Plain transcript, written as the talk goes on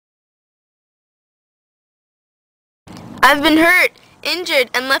I've been hurt,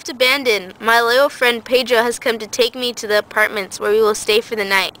 injured, and left abandoned. My loyal friend Pedro has come to take me to the apartments where we will stay for the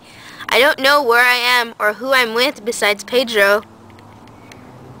night. I don't know where I am or who I'm with besides Pedro.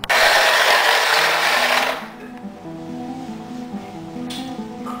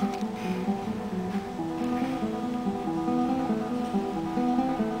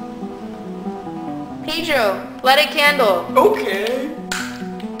 Pedro, light a candle. Okay.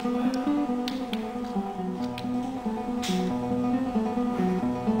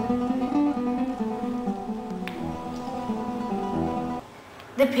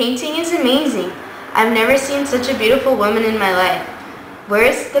 The painting is amazing. I've never seen such a beautiful woman in my life. Where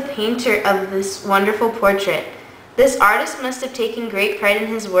is the painter of this wonderful portrait? This artist must have taken great pride in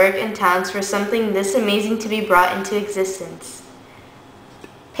his work and talents for something this amazing to be brought into existence.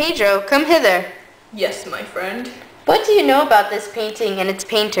 Pedro, come hither. Yes, my friend. What do you know about this painting and its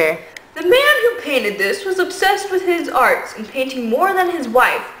painter? The man who painted this was obsessed with his arts and painting more than his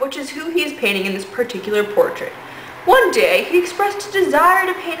wife, which is who he is painting in this particular portrait. One day, he expressed a desire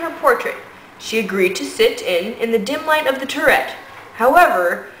to paint her portrait. She agreed to sit in the dim light of the turret.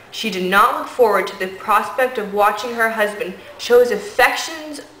 However, she did not look forward to the prospect of watching her husband show his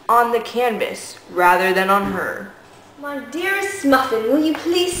affections on the canvas rather than on her. My dearest Muffin, will you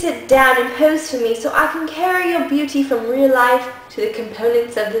please sit down and pose for me so I can carry your beauty from real life to the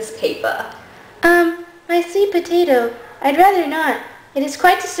components of this paper? My sweet potato, I'd rather not. It is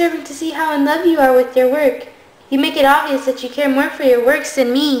quite disturbing to see how in love you are with your work. You make it obvious that you care more for your works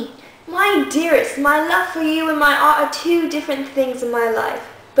than me. My dearest, my love for you and my art are two different things in my life,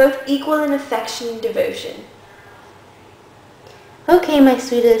 both equal in affection and devotion. Okay, my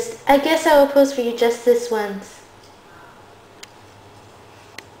sweetest, I guess I will pose for you just this once.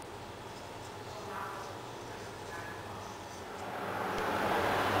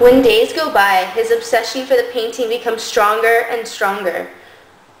 When days go by, his obsession for the painting becomes stronger and stronger.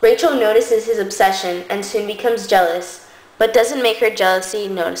 Rachel notices his obsession and soon becomes jealous, but doesn't make her jealousy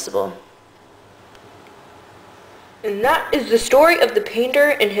noticeable. And that is the story of the painter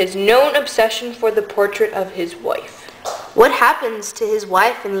and his known obsession for the portrait of his wife. What happens to his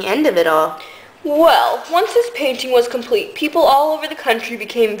wife in the end of it all? Well, once his painting was complete, people all over the country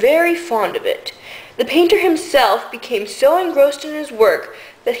became very fond of it. The painter himself became so engrossed in his work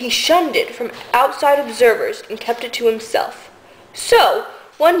that he shunned it from outside observers and kept it to himself. So,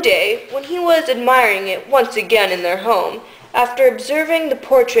 one day, when he was admiring it once again in their home, after observing the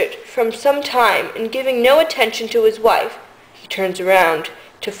portrait from some time and giving no attention to his wife, he turns around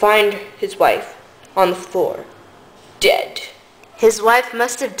to find his wife on the floor, dead. His wife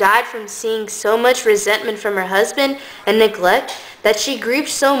must have died from seeing so much resentment from her husband and neglect that she grieved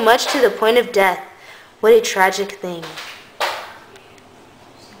so much to the point of death. What a tragic thing.